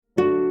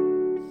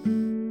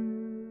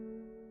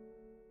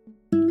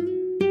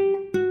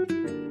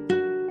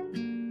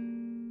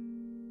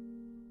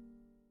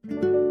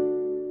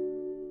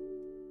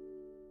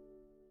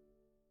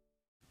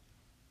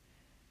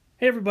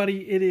Hey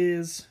everybody, it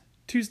is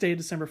Tuesday,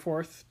 December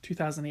 4th,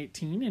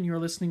 2018, and you're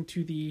listening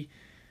to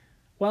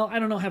I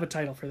don't know, have a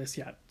title for this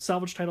yet.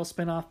 Salvage Title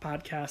Spinoff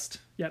Podcast,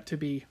 yet to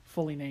be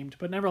fully named.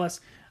 But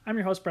nevertheless, I'm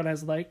your host, Brett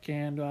Eslake,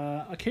 and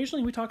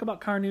occasionally we talk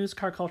about car news,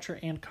 car culture,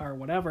 and car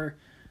whatever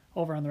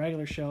over on the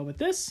regular show. But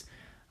this,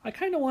 I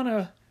kind of want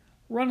to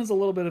run as a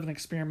little bit of an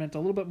experiment, a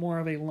little bit more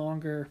of a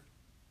longer,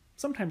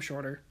 sometimes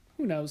shorter.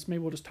 Who knows, maybe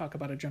we'll just talk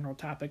about a general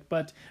topic,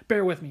 but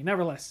bear with me.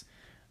 Nevertheless,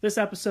 this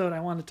episode I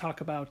want to talk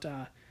about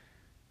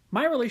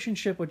my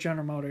relationship with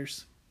General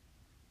Motors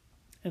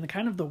and the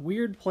kind of the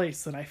weird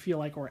place that I feel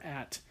like we're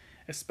at,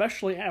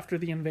 especially after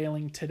the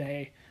unveiling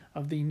today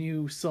of the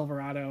new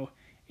Silverado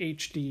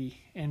HD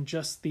and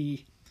just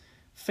the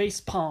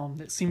facepalm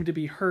that seemed to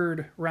be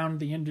heard around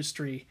the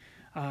industry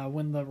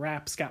when the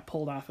wraps got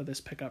pulled off of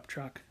this pickup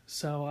truck.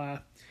 So,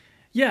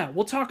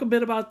 we'll talk a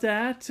bit about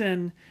that,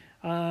 and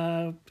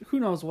who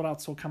knows what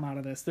else will come out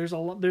of this. There's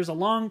a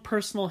long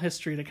personal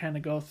history to kind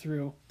of go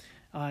through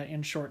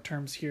in short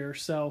terms here.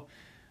 So,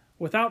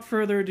 without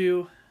further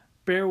ado,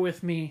 bear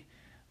with me,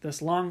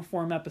 this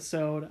long-form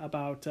episode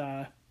about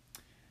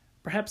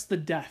perhaps the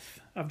death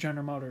of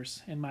General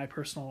Motors in my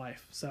personal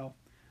life. So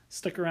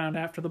stick around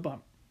after the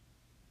bump.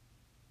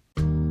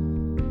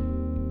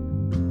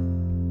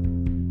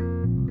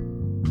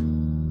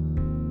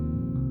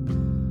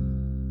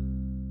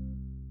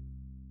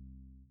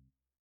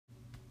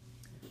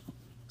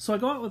 So I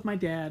go out with my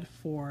dad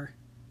for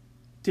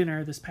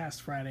dinner this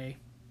past Friday,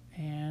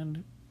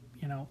 and,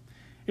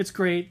 it's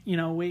great.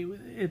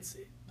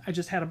 I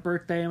just had a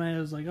birthday, and I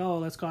was like, oh,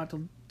 let's go out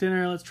to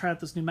dinner. Let's try out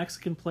this new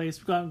Mexican place.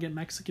 We go out and get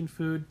Mexican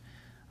food.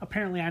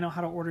 Apparently, I know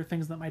how to order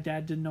things that my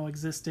dad didn't know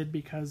existed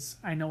because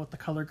I know what the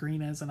color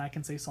green is, and I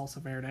can say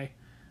salsa verde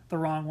the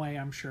wrong way,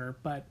 I'm sure.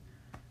 But,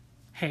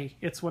 hey,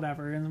 it's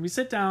whatever. And we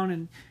sit down,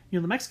 and,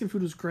 the Mexican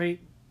food was great.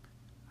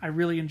 I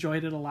really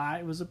enjoyed it a lot.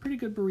 It was a pretty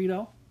good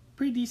burrito,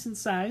 pretty decent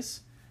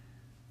size.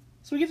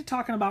 So we get to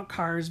talking about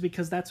cars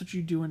because that's what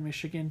you do in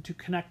Michigan. To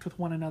connect with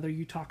one another,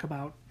 you talk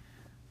about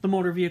the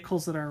motor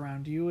vehicles that are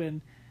around you,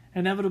 and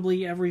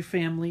inevitably every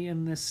family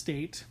in this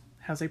state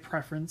has a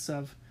preference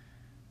of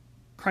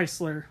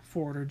Chrysler,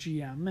 Ford, or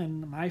GM,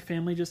 and my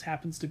family just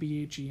happens to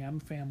be a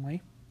GM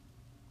family.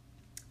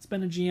 It's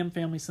been a GM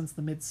family since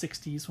the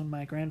mid-60s when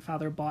my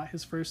grandfather bought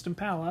his first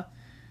Impala,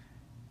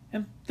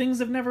 and things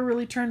have never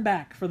really turned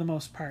back for the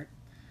most part.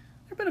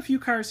 There have been a few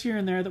cars here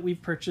and there that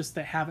we've purchased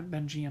that haven't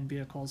been GM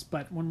vehicles,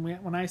 but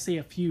when I say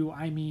a few,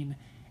 I mean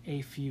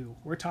a few.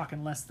 We're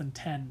talking less than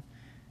 10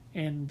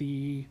 in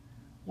the,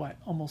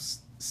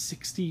 almost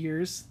 60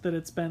 years that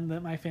it's been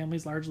that my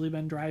family's largely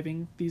been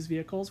driving these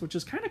vehicles, which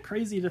is kind of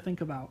crazy to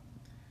think about.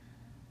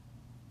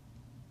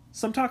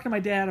 So I'm talking to my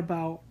dad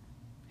about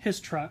his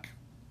truck,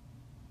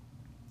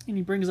 and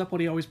he brings up what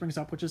he always brings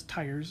up, which is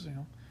tires.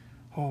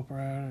 Oh,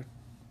 Brad,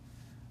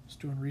 I was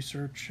doing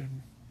research,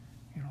 and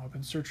I've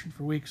been searching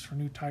for weeks for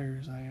new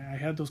tires. I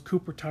had those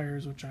Cooper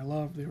tires, which I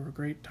loved. They were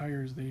great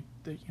tires. They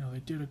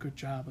did a good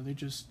job, but they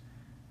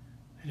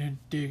didn't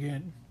dig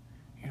in.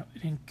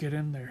 They didn't get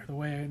in there the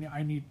way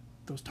I need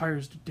those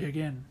tires to dig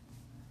in.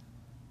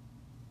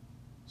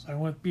 So I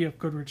went BF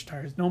Goodrich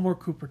tires. No more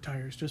Cooper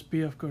tires, just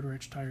BF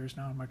Goodrich tires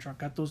now in my truck.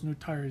 Got those new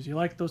tires. You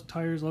like those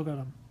tires? Look at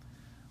them.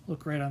 Look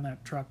great on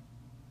that truck.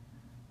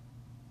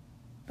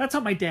 That's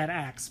how my dad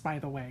acts, by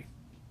the way.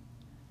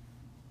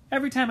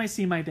 Every time I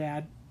see my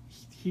dad,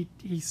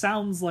 he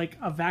sounds like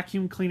a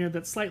vacuum cleaner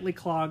that's slightly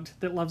clogged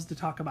that loves to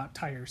talk about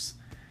tires.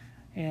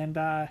 And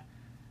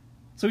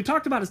so we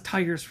talked about his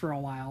tires for a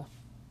while.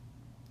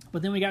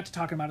 But then we got to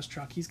talking about his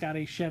truck. He's got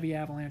a Chevy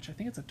Avalanche. I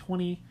think it's a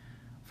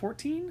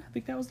 2014. I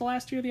think that was the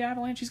last year of the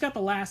Avalanche. He's got the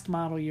last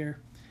model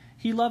year.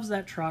 He loves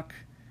that truck.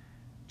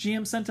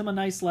 GM sent him a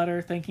nice letter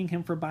thanking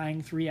him for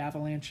buying 3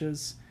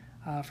 Avalanches,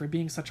 for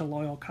being such a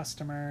loyal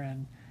customer.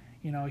 And,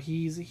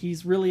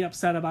 he's really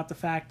upset about the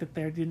fact that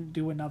they didn't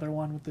do another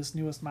one with this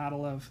newest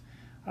model of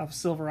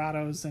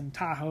Silverados and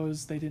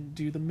Tahoes. They didn't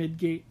do the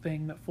mid-gate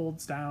thing that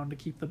folds down to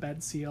keep the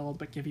bed sealed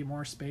but give you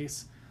more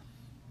space.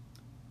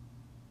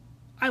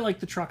 I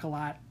like the truck a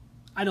lot.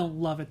 I don't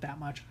love it that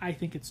much. I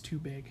think it's too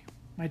big.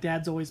 My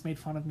dad's always made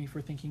fun of me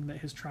for thinking that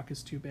his truck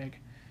is too big.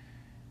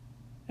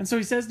 And so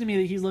he says to me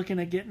that he's looking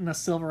at getting a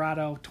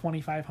Silverado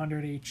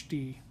 2500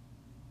 HD.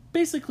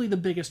 Basically the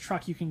biggest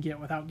truck you can get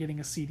without getting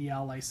a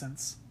CDL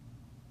license.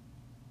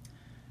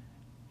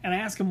 And I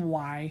ask him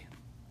why.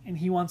 And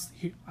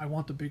I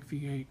want the big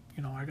V8.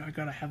 I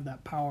gotta have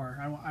that power.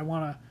 I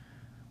want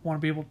to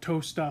be able to tow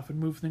stuff and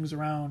move things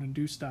around and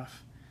do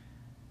stuff.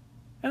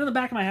 And in the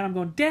back of my head, I'm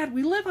going, Dad,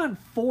 we live on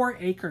 4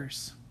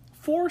 acres.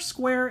 4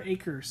 square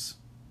acres.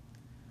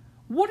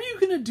 What are you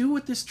going to do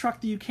with this truck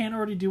that you can't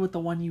already do with the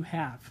one you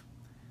have?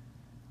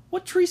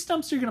 What tree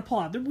stumps are you going to pull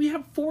out? We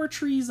have 4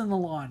 trees in the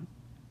lawn.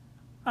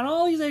 On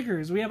all these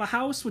acres, we have a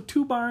house with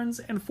 2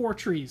 barns and 4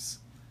 trees.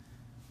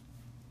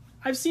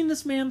 I've seen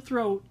this man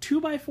throw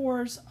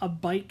 2x4s, a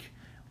bike,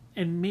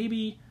 and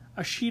maybe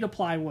a sheet of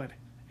plywood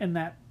in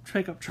that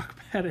pickup truck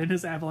bed in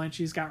his Avalanche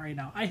he's got right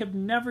now. I have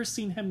never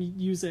seen him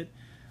use it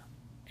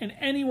in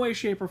any way,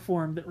 shape, or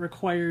form that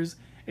requires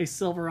a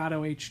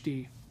Silverado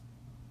HD.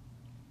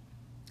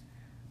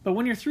 But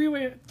when you're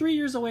 3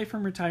 years away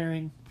from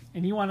retiring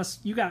and you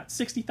got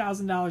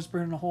 $60,000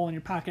 burning a hole in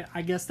your pocket,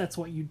 I guess that's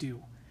what you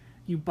do.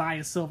 You buy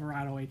a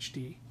Silverado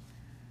HD.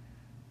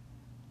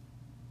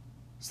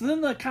 So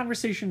then the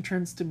conversation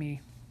turns to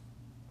me,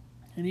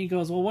 and he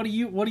goes, "Well, what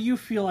do you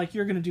feel like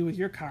you're going to do with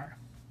your car?"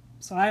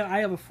 So I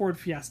have a Ford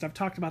Fiesta. I've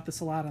talked about this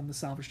a lot on the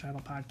Salvage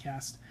Title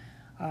podcast.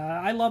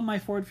 I love my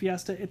Ford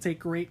Fiesta. It's a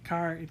great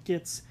car. It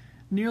gets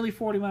nearly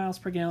 40 miles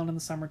per gallon in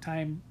the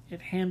summertime.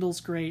 It handles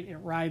great. It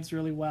rides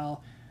really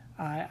well.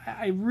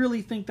 I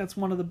really think that's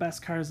one of the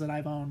best cars that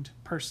I've owned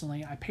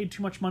personally. I paid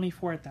too much money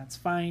for it. That's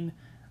fine.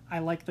 I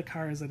like the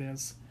car as it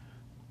is.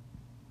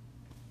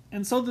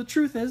 And so the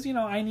truth is,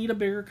 I need a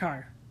bigger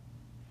car.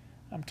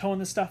 I'm towing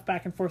this stuff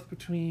back and forth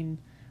between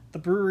the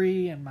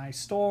brewery and my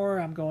store.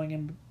 I'm going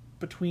in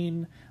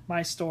between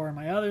my store and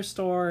my other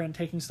store and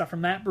taking stuff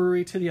from that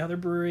brewery to the other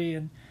brewery.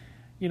 And,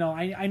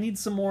 I need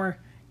some more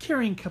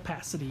carrying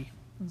capacity.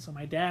 And so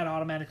my dad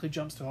automatically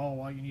jumps to, "Oh,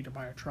 well, you need to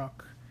buy a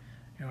truck.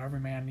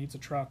 Every man needs a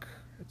truck.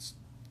 It's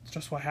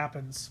just what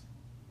happens."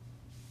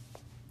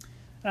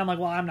 And I'm like,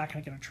 "Well, I'm not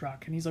going to get a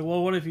truck." And he's like,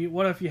 "Well, what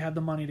if you had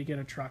the money to get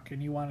a truck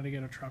and you wanted to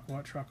get a truck?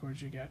 What truck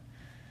would you get?"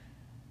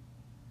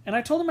 And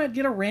I told him I'd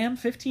get a Ram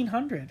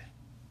 1500.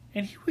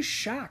 And he was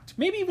shocked,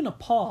 maybe even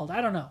appalled.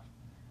 I don't know.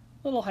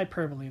 A little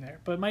hyperbole there.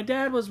 But my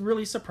dad was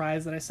really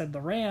surprised that I said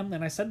the Ram,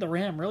 and I said the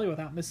Ram really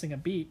without missing a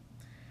beat.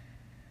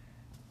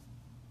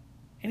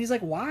 And he's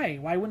like, "Why?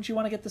 Why wouldn't you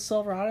want to get the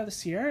Silverado, the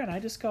Sierra?" And I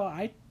just go,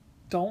 "I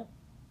don't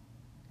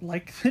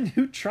like the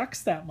new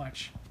trucks that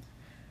much."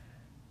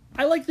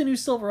 I like the new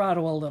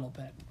Silverado a little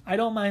bit. I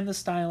don't mind the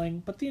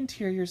styling, but the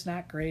interior's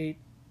not great.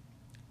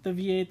 The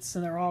V8s,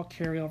 and they're all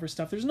carryover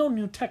stuff. There's no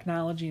new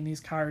technology in these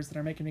cars that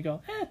are making me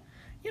go,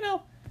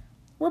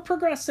 we're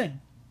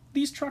progressing.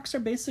 These trucks are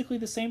basically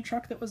the same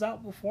truck that was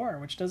out before,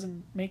 which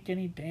doesn't make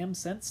any damn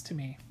sense to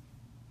me.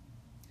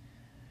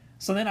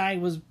 So then I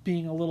was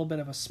being a little bit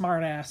of a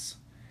smartass,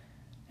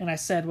 and I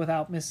said,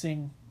 without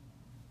missing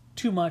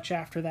too much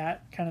after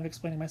that, kind of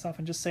explaining myself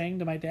and just saying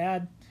to my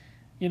dad,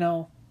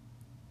 I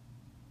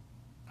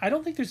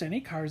don't think there's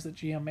any cars that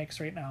GM makes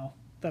right now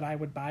that I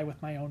would buy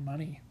with my own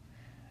money.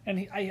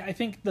 And I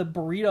think the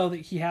burrito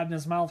that he had in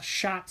his mouth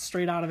shot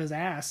straight out of his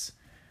ass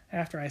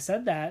after I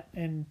said that.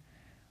 And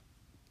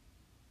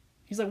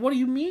he's like, "What do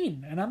you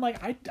mean?" And I'm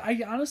like,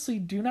 I honestly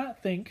do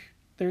not think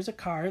there's a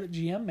car that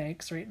GM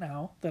makes right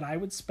now that I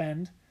would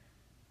spend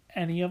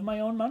any of my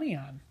own money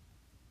on.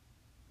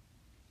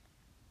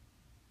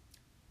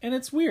 And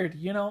it's weird.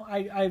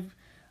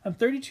 I'm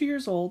 32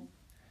 years old.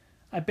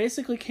 I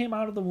basically came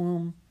out of the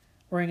womb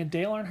wearing a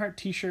Dale Earnhardt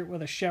t-shirt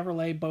with a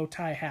Chevrolet bow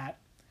tie hat.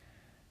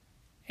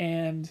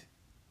 And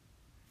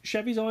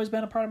Chevy's always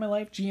been a part of my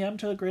life. GM,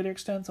 to a greater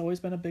extent, has always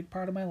been a big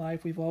part of my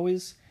life. We've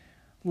always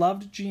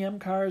loved GM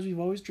cars. We've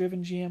always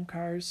driven GM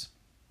cars.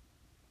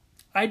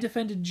 I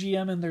defended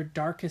GM in their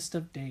darkest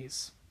of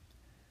days.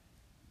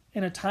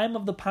 In a time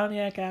of the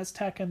Pontiac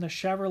Aztek and the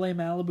Chevrolet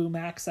Malibu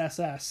Max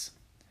SS,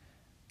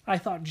 I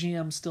thought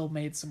GM still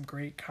made some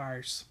great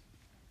cars.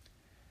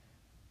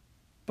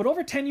 But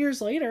over 10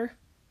 years later,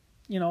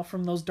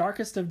 from those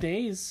darkest of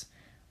days,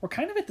 we're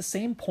kind of at the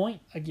same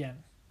point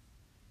again.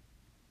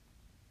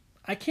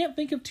 I can't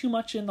think of too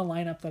much in the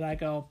lineup that I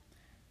go,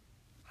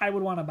 I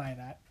would want to buy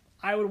that.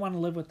 I would want to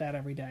live with that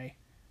every day.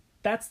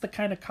 That's the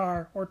kind of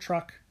car or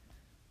truck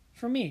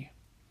for me.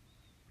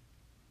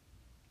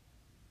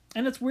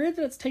 And it's weird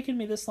that it's taken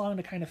me this long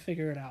to kind of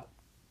figure it out.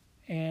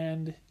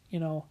 And,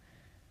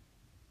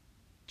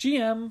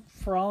 GM,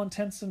 for all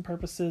intents and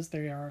purposes,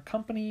 they are a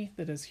company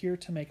that is here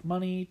to make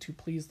money, to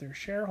please their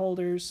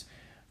shareholders,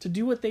 to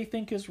do what they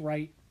think is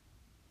right.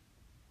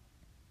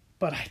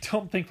 But I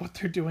don't think what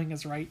they're doing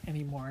is right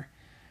anymore.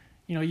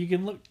 You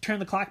can turn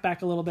the clock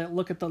back a little bit,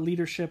 look at the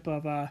leadership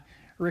of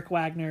Rick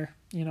Wagner,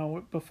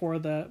 before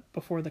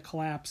the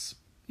collapse,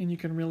 and you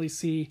can really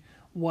see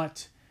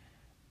what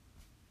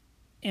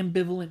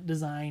ambivalent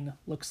design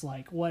looks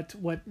like, what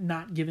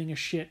not giving a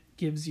shit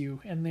gives you,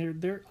 and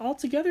they're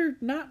altogether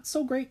not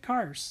so great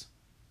cars.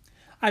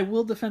 I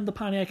will defend the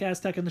Pontiac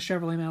Aztek and the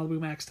Chevrolet Malibu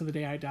Max to the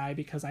day I die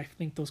because I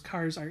think those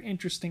cars are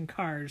interesting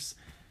cars,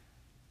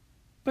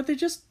 but they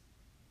just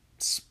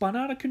spun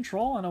out of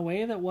control in a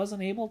way that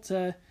wasn't able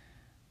to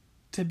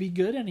be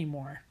good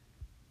anymore.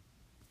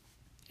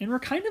 And we're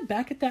kind of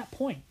back at that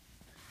point.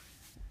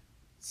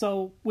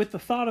 So with the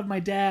thought of my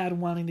dad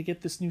wanting to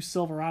get this new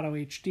Silverado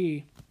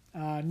HD,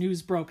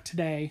 news broke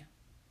today,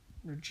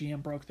 or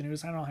GM broke the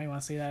news, I don't know how you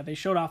want to say that. They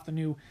showed off the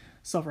new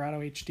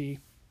Silverado HD,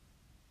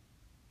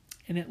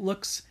 and it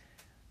looks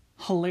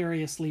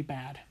hilariously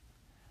bad.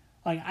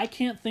 Like, I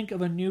can't think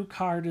of a new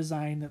car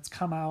design that's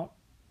come out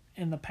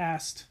in the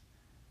past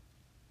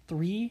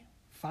 3,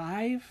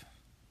 5,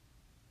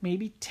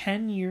 maybe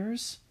 10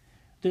 years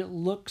that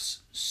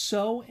looks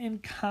so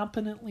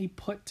incompetently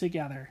put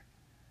together,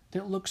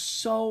 that looks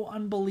so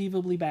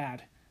unbelievably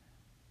bad.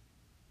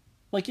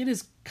 Like, it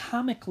is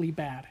comically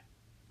bad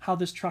how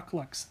this truck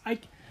looks.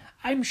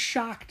 I'm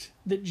shocked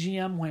that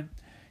GM went,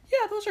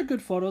 yeah, those are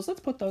good photos, let's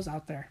put those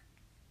out there.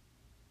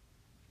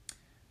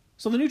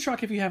 So the new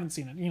truck, if you haven't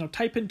seen it,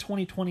 type in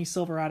 2020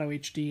 Silverado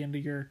HD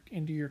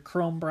into your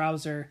Chrome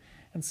browser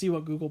and see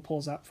what Google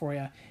pulls up for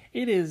you.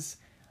 It is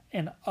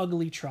an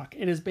ugly truck.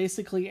 It is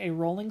basically a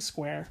rolling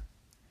square.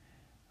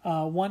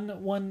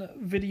 One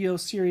video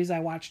series I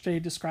watched today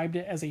described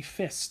it as a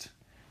fist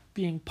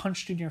being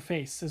punched in your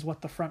face is what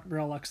the front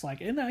grille looks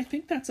like. And I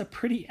think that's a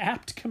pretty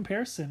apt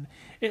comparison.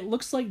 It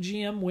looks like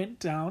GM went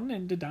down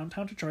into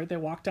downtown Detroit. They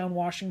walked down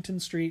Washington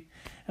Street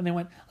and they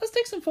went, let's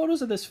take some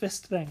photos of this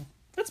fist thing.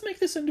 Let's make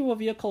this into a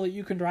vehicle that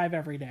you can drive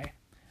every day.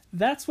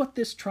 That's what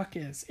this truck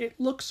is. It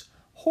looks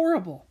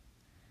horrible.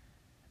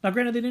 Now,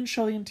 granted, they didn't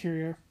show the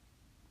interior,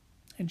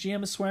 and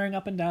GM is swearing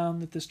up and down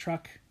that this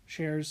truck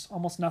shares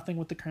almost nothing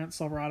with the current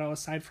Silverado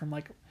aside from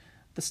like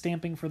the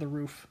stamping for the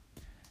roof.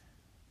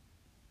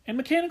 And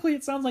mechanically,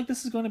 it sounds like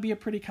this is going to be a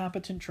pretty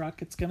competent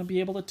truck. It's going to be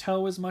able to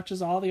tow as much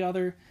as all the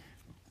other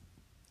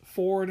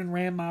Ford and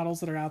Ram models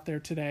that are out there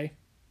today.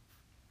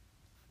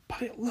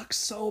 But it looks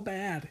so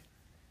bad.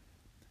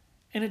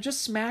 And it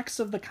just smacks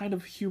of the kind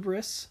of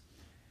hubris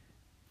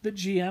that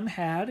GM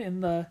had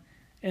in the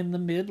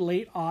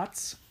mid-late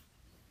aughts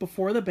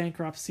before the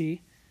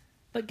bankruptcy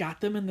that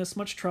got them in this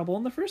much trouble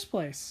in the first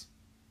place.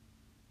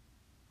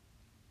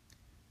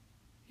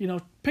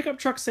 Pickup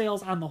truck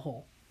sales on the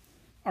whole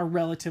are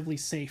relatively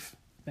safe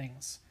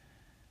things.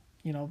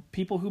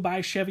 People who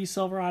buy Chevy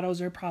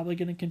Silverados are probably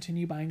going to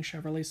continue buying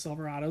Chevrolet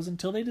Silverados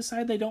until they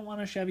decide they don't want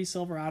a Chevy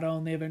Silverado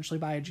and they eventually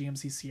buy a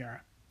GMC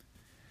Sierra.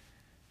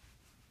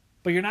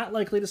 But you're not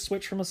likely to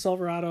switch from a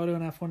Silverado to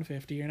an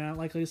F-150. You're not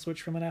likely to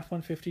switch from an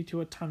F-150 to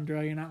a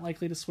Tundra. You're not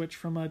likely to switch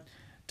from a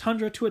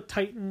Tundra to a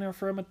Titan or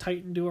from a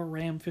Titan to a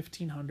Ram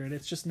 1500.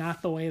 It's just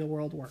not the way the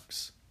world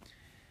works.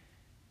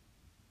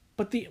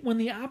 But when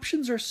the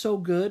options are so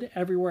good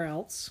everywhere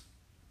else,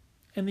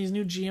 and these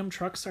new GM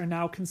trucks are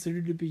now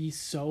considered to be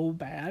so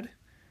bad,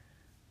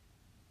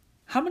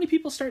 how many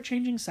people start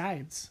changing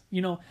sides?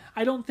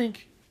 I don't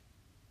think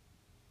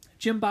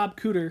Jim Bob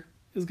Cooter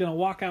is going to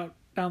walk out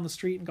down the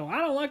street and go, I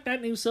don't like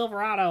that new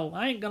Silverado.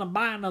 I ain't going to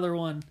buy another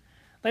one.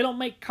 They don't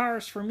make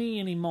cars for me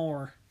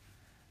anymore.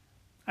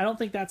 I don't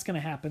think that's going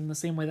to happen the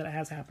same way that it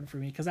has happened for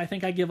me, because I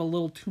think I give a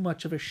little too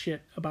much of a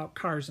shit about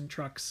cars and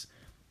trucks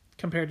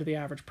compared to the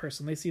average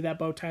person. They see that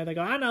bow tie, they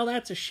go, I know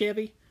that's a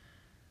Chevy.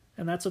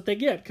 And that's what they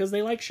get, because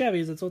they like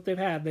Chevys. It's what they've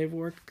had. They've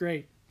worked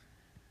great.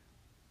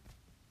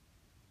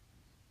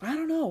 I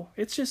don't know.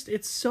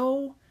 It's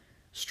so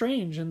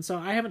strange. And so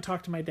I haven't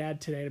talked to my dad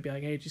today to be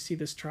like, hey, did you see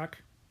this truck?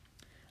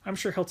 I'm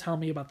sure he'll tell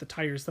me about the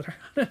tires that are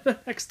on it the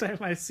next time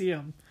I see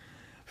him.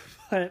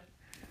 But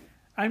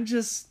I'm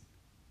just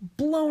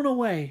blown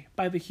away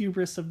by the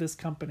hubris of this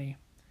company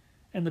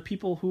and the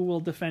people who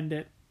will defend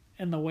it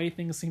and the way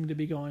things seem to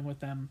be going with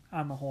them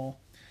on the whole.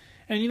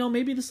 And,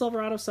 maybe the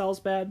Silverado sells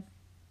bad.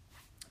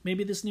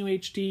 Maybe this new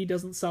HD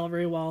doesn't sell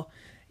very well.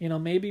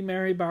 Maybe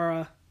Mary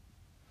Barra,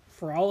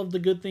 for all of the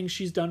good things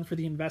she's done for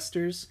the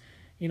investors,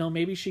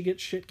 maybe she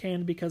gets shit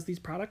canned because these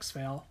products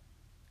fail.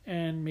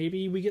 And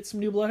maybe we get some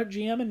new blood at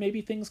GM and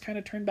maybe things kind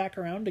of turn back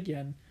around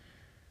again.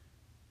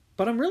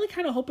 But I'm really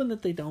kind of hoping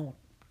that they don't.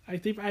 I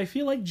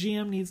feel like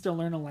GM needs to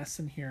learn a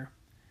lesson here.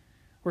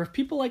 Where if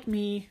people like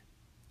me,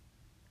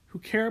 who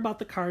care about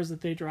the cars that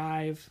they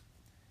drive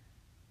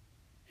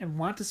and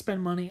want to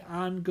spend money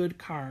on good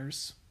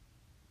cars,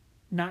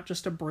 not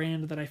just a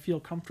brand that I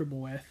feel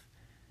comfortable with,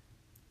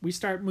 we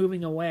start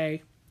moving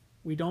away,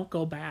 we don't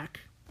go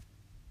back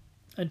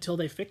until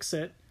they fix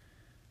it,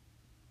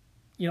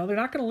 they're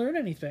not going to learn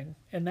anything.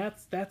 And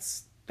that's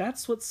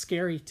what's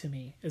scary to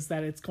me, is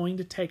that it's going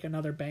to take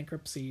another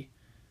bankruptcy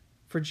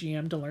for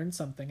GM to learn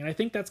something. And I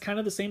think that's kind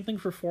of the same thing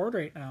for Ford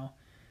right now.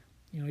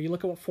 You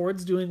look at what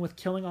Ford's doing with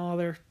killing all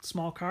their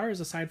small cars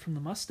aside from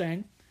the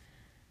Mustang.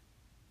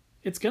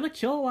 It's going to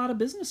kill a lot of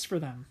business for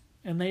them.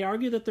 And they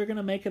argue that they're going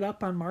to make it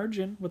up on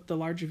margin with the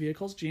larger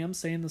vehicles. GM's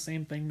saying the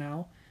same thing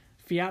now.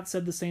 Fiat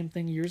said the same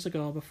thing years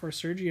ago before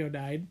Sergio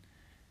died.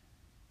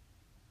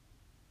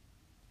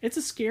 It's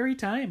a scary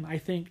time, I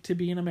think, to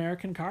be an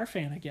American car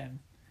fan again.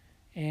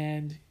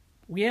 And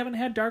we haven't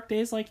had dark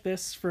days like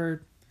this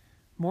for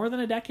more than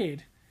a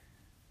decade.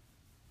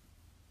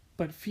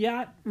 But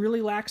Fiat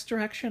really lacks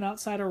direction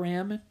outside of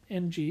Ram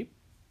and Jeep.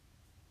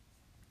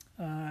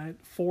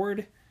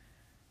 Ford,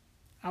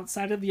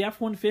 outside of the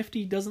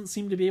F-150, doesn't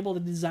seem to be able to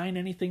design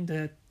anything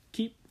to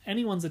keep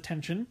anyone's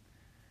attention.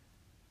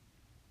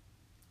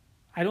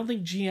 I don't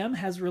think GM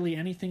has really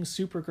anything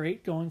super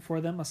great going for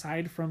them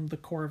aside from the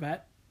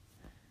Corvette,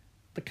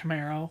 the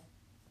Camaro,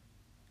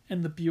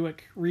 and the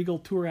Buick Regal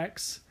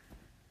Touareg.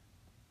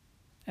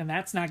 And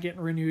that's not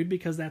getting renewed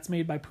because that's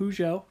made by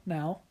Peugeot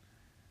now.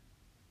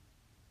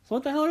 So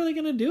what the hell are they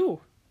going to do?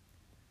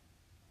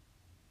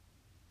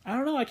 I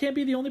don't know. I can't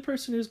be the only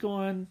person who's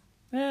going,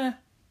 not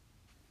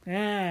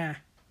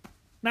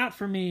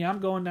for me. I'm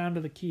going down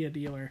to the Kia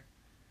dealer.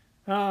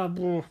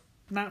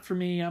 Not for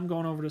me. I'm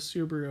going over to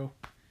Subaru.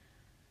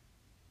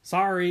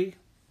 Sorry.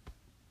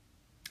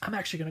 I'm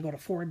actually going to go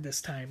to Ford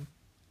this time.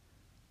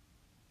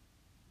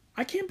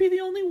 I can't be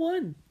the only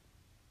one.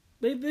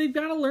 They've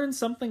got to learn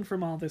something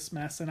from all this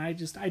mess, and I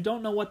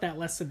don't know what that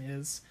lesson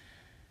is.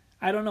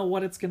 I don't know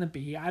what it's going to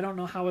be. I don't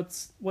know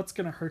what's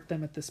going to hurt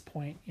them at this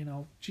point. You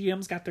know,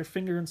 GM's got their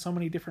finger in so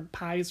many different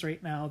pies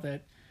right now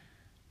that,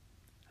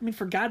 I mean,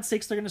 for God's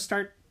sakes, they're going to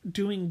start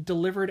doing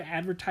delivered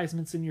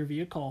advertisements in your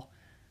vehicle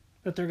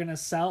that they're going to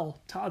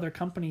sell to other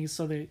companies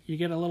so that you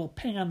get a little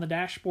ping on the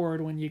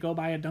dashboard when you go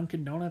buy a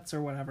Dunkin' Donuts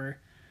or whatever.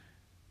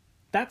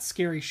 That's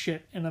scary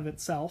shit in of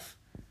itself.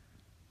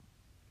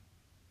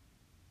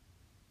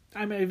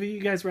 I mean, have you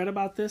guys read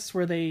about this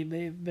where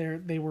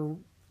they were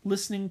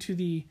listening to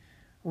the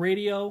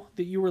radio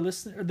that you were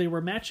listening, or they were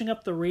matching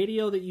up the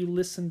radio that you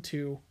listened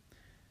to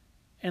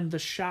and the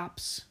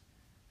shops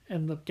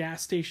and the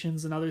gas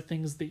stations and other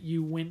things that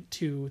you went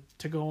to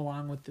go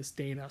along with this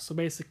data. So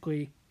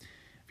basically,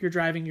 if you're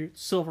driving your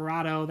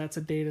Silverado, that's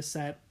a data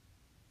set.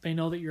 They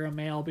know that you're a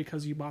male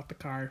because you bought the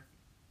car.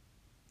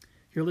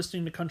 You're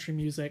listening to country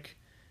music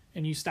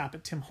and you stop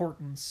at Tim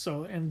Hortons.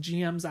 So in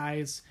GM's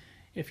eyes,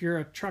 if you're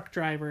a truck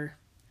driver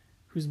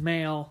who's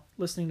male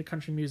listening to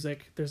country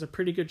music, there's a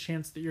pretty good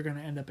chance that you're going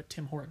to end up at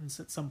Tim Hortons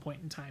at some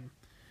point in time.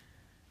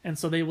 And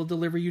so they will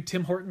deliver you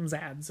Tim Hortons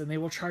ads, and they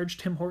will charge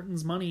Tim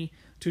Hortons money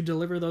to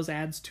deliver those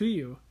ads to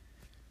you.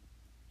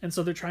 And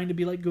so they're trying to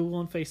be like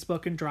Google and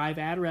Facebook and drive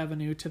ad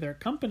revenue to their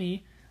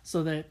company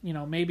so that, you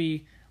know,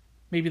 maybe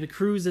the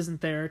cruise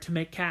isn't there to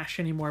make cash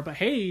anymore, but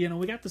hey, you know,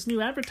 we got this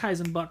new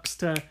advertising bucks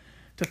to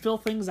fill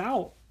things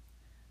out.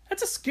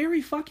 That's a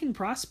scary fucking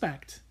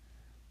prospect.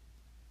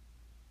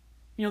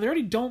 You know, they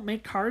already don't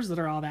make cars that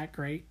are all that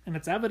great, and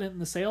it's evident in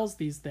the sales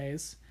these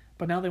days,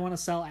 but now they want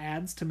to sell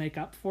ads to make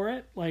up for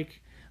it.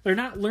 Like, they're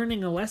not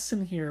learning a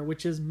lesson here,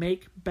 which is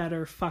make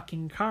better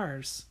fucking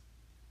cars.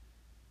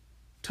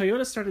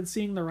 Toyota started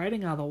seeing the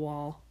writing on the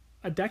wall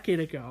a decade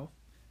ago,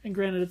 and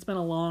granted, it's been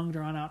a long,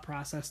 drawn-out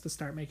process to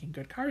start making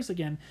good cars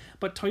again,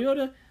 but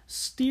Toyota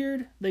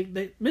steered,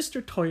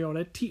 Mr.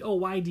 Toyota,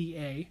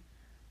 Toyda,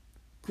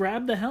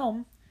 grabbed the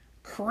helm,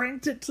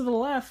 cranked it to the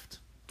left,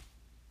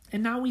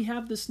 and now we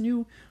have this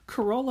new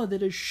Corolla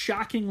that is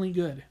shockingly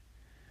good.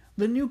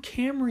 The new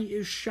Camry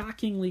is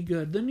shockingly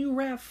good. The new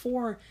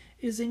RAV4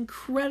 is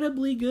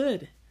incredibly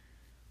good.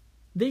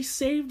 They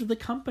saved the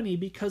company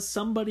because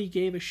somebody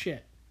gave a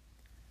shit.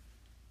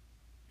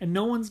 And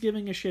no one's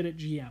giving a shit at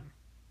GM.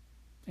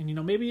 And, you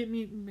know, maybe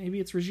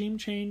it's regime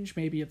change,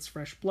 maybe it's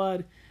fresh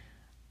blood.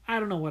 I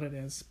don't know what it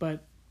is,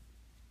 but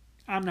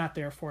I'm not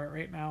there for it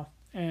right now.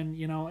 And,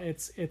 you know,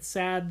 it's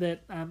sad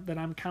that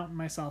I'm counting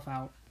myself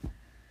out.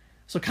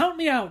 So count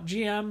me out,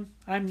 GM.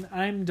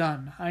 I'm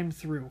done. I'm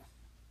through.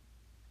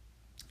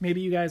 Maybe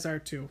you guys are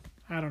too.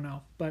 I don't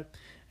know. But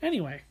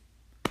anyway,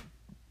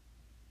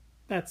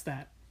 that's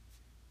that.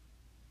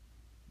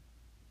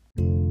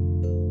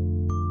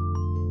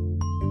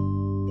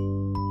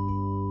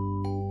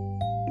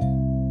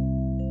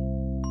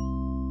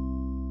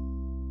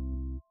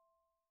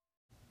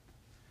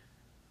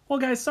 Well,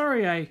 guys,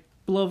 sorry I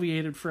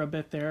bloviated for a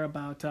bit there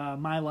about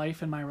my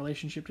life and my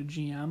relationship to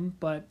GM,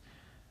 but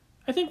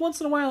I think once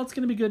in a while it's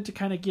going to be good to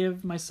kind of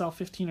give myself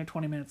 15 or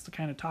 20 minutes to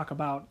kind of talk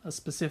about a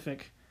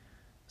specific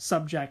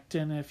subject.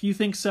 And if you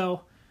think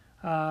so,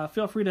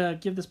 feel free to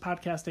give this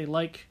podcast a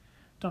like.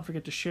 Don't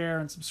forget to share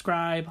and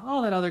subscribe,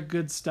 all that other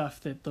good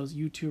stuff that those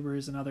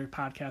YouTubers and other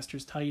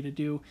podcasters tell you to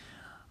do.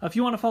 If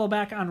you want to follow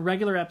back on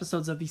regular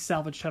episodes of the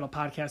Salvage Title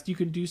Podcast, you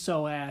can do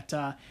so at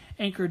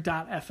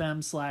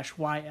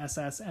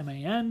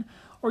anchor.fm/YSSMAN,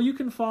 or you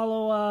can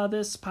follow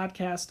this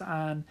podcast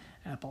on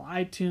Apple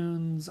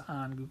iTunes,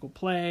 on Google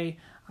Play,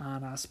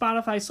 on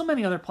Spotify, so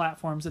many other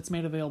platforms. It's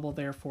made available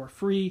there for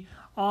free.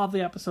 All of the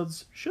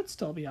episodes should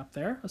still be up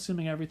there,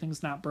 assuming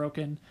everything's not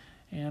broken.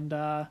 And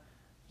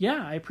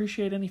yeah, I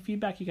appreciate any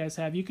feedback you guys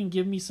have. You can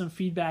give me some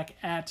feedback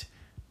at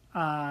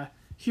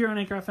here on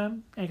Anchor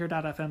FM,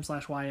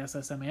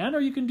 anchor.fm/YSSMAN, or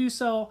you can do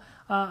so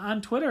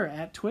on Twitter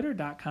at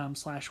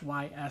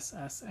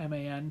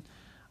twitter.com/YSSMAN.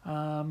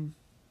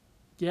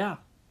 Yeah,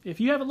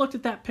 if you haven't looked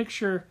at that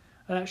picture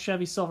of that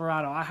Chevy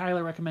Silverado, I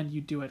highly recommend you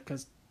do it,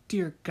 because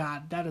dear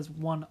God, that is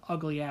one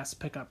ugly ass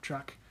pickup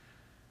truck.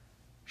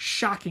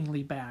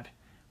 Shockingly bad.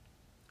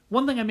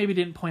 One thing I maybe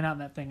didn't point out in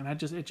that thing, and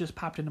it just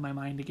popped into my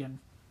mind again.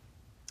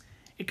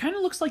 It kind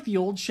of looks like the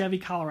old Chevy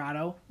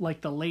Colorado,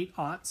 like the late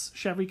aughts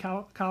Chevy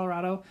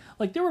Colorado.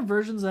 Like, there were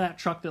versions of that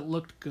truck that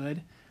looked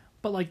good,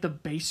 but like the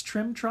base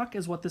trim truck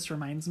is what this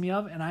reminds me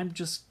of, and I'm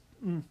just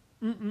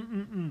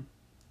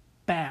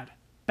bad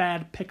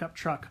pickup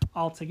truck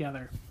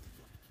altogether.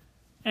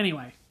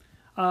 Anyway,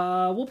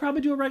 we'll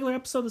probably do a regular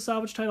episode of the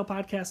Salvage Title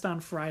Podcast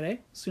on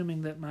Friday,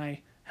 assuming that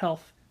my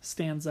health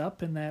stands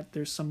up and that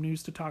there's some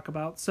news to talk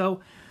about. So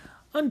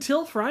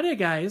until Friday,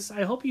 guys,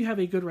 I hope you have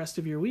a good rest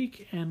of your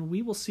week, and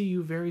we will see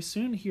you very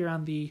soon here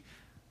on the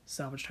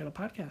Salvage Title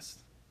Podcast.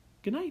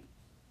 Good night.